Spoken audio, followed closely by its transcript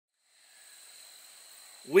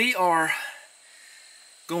We are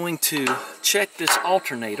going to check this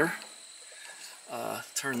alternator.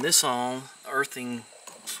 Turn this on, earthing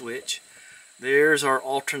switch. There's our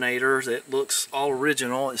alternator that looks all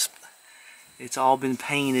original. It's all been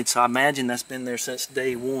painted, so I imagine that's been there since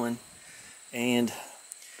day one. And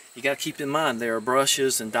you got to keep in mind there are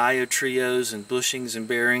brushes and diode trios and bushings and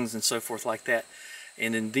bearings and so forth like that.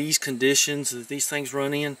 And in these conditions that these things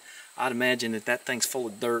run in, I'd imagine that that thing's full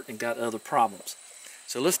of dirt and got other problems.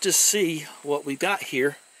 So let's just see what we got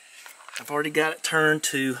here. I've already got it turned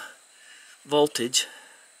to voltage.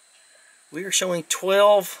 We are showing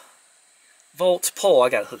 12 volts pull. I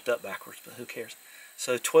got it hooked up backwards, but who cares?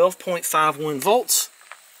 So 12.51 volts.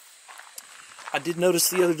 I did notice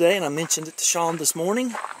the other day, and I mentioned it to Sean this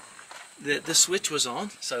morning, that this switch was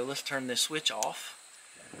on. So let's turn this switch off.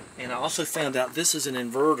 And I also found out this is an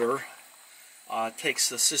inverter. It takes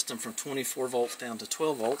the system from 24 volts down to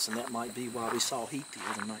 12 volts, and that might be why we saw heat the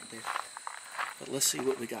other night there. But let's see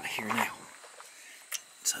what we got here now.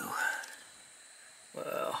 So,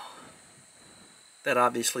 well, that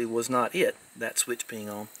obviously was not it, that switch being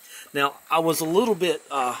on. Now, I was a little bit,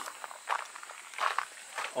 oh,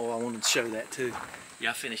 I wanted to show that too.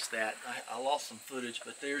 Yeah, I finished that. I lost some footage,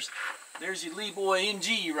 but there's your Lee Boy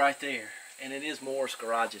NG right there. And it is Morris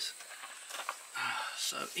Garages.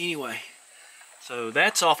 So anyway, so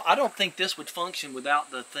that's off. I don't think this would function without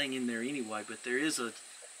the thing in there anyway, but there is a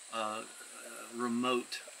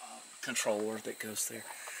remote controller that goes there.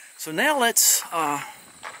 So now let's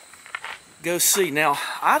go see. Now,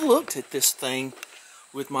 I looked at this thing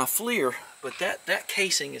with my FLIR, but that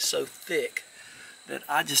casing is so thick that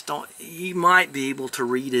I just don't, you might be able to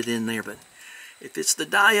read it in there, but if it's the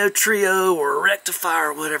diode trio or a rectifier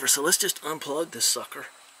or whatever, so let's just unplug this sucker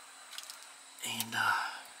and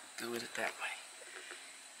go with it that way.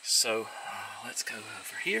 So let's go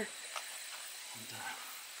over here and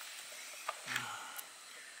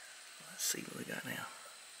let's see what we got now.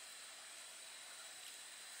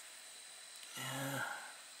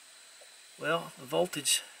 Well, the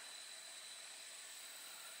voltage,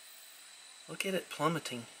 look at it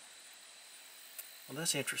plummeting. Well,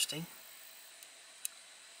 that's interesting.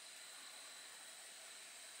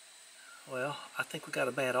 Well, I think we got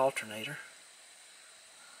a bad alternator.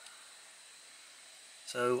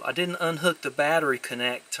 So I didn't unhook the battery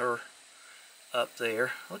connector up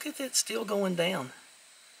there. Look at that, still going down.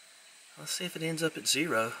 Let's see if it ends up at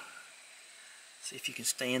 0. See if you can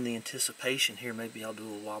stand the anticipation here. Maybe I'll do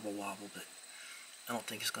a wobble, but I don't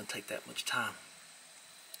think it's going to take that much time.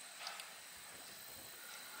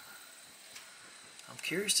 I'm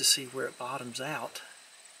curious to see where it bottoms out.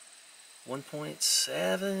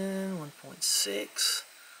 1.7, 1.6.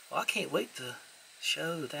 Well, I can't wait to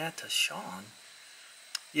show that to Sean.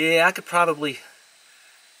 Yeah, I could probably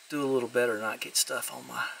do a little better and not get stuff on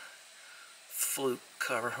my fluke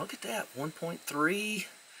cover. Look at that, 1.3.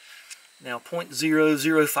 Now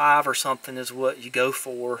 0.005 or something is what you go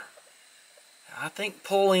for. I think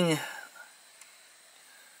pulling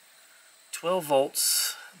 12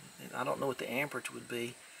 volts, I don't know what the amperage would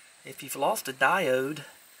be. If you've lost a diode,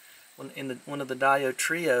 one of the diode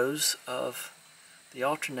trios of the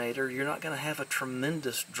alternator, you're not going to have a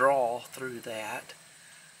tremendous draw through that.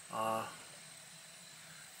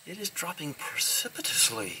 It is dropping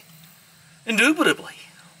precipitously, indubitably.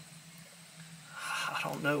 I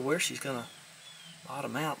don't know where she's going to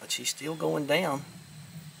bottom out, but she's still going down.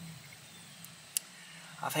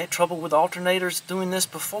 I've had trouble with alternators doing this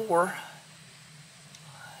before.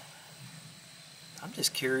 I'm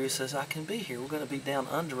just curious as I can be here. We're going to be down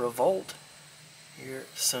under a volt here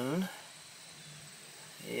soon.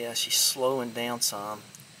 Yeah, she's slowing down some.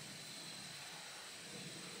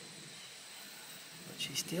 But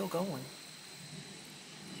she's still going.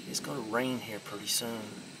 It's going to rain here pretty soon.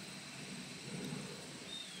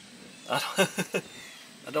 I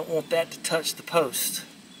don't want that to touch the post.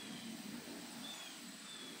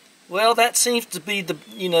 Well, that seems to be the,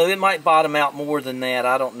 you know, it might bottom out more than that.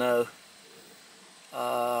 I don't know.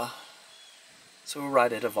 So we're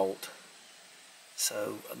right at a volt.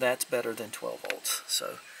 So that's better than 12 volts.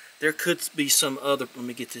 So there could be some other, let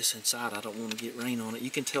me get this inside. I don't want to get rain on it. You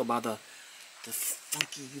can tell by the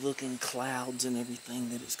funky looking clouds and everything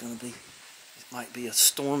that it's going to be, it might be a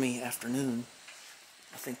stormy afternoon.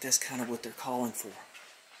 I think that's kind of what they're calling for.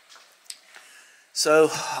 So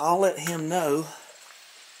I'll let him know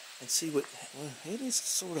and see what, well, it is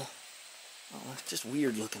sort of, oh, it's just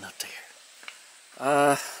weird looking up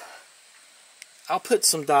there. I'll put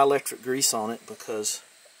some dielectric grease on it because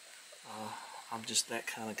I'm just that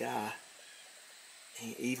kind of guy,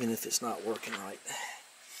 even if it's not working right.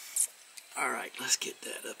 Alright, let's get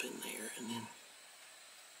that up in there and then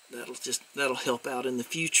that'll help out in the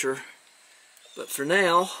future. But for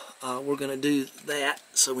now, we're going to do that,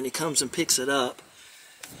 so when he comes and picks it up,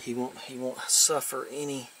 he won't suffer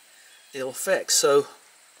any ill effects. So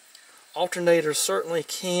alternators certainly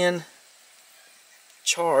can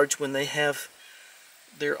charge when they have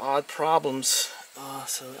their odd problems.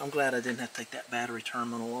 So I'm glad I didn't have to take that battery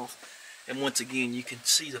terminal off. And once again, you can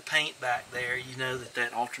see the paint back there. You know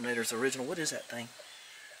that alternator is original. What is that thing?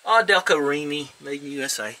 Oh, Delco Remy, made in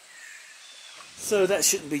USA. So that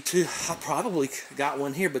shouldn't be too. I probably got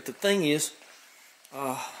one here, but the thing is,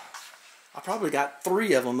 I probably got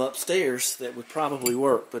 3 of them upstairs that would probably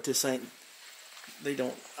work. But this ain't. I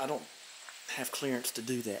don't have clearance to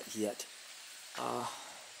do that yet.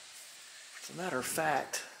 As a matter of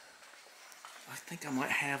fact, I think I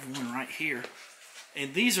might have one right here.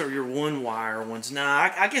 And these are your 1-wire ones. Now,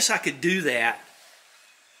 I guess I could do that,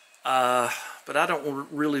 but I don't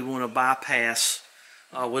really want to bypass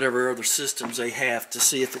whatever other systems they have to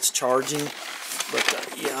see if it's charging.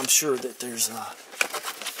 But yeah, I'm sure that there's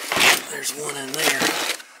one in there.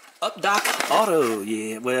 Up Doc Auto,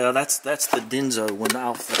 yeah. Well, that's the Denso one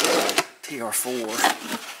off the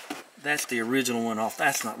TR4. That's the original one off.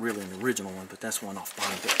 That's not really an original one, but that's one off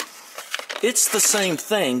Bond. It's the same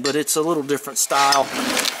thing, but it's a little different style,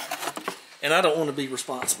 and I don't want to be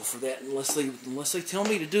responsible for that unless they tell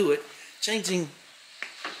me to do it. Changing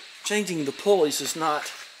the pulleys is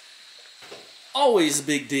not always a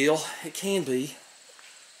big deal. It can be,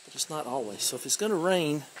 but it's not always. So if it's going to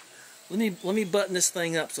rain, let me button this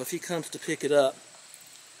thing up. So if he comes to pick it up,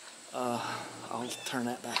 I'll turn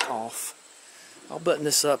that back off. I'll button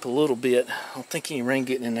this up a little bit. I don't think any rain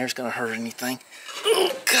getting in there is going to hurt anything.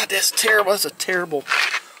 Oh, God, that's terrible. That's a terrible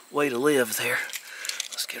way to live there.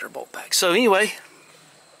 Let's get our bolt back. So anyway,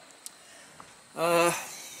 I'm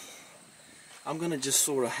going to just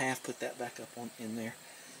sort of half put that back up in there.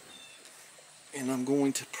 And I'm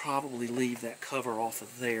going to probably leave that cover off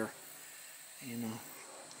of there. And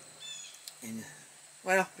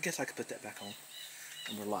well, I guess I could put that back on.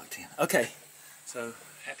 And we're locked in. Okay, so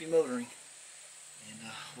happy motoring.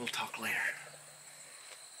 And we'll talk later.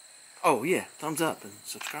 Oh yeah, thumbs up and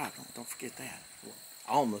subscribe. Don't forget that. Well,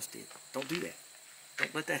 I almost did. Don't do that.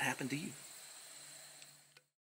 Don't let that happen to you.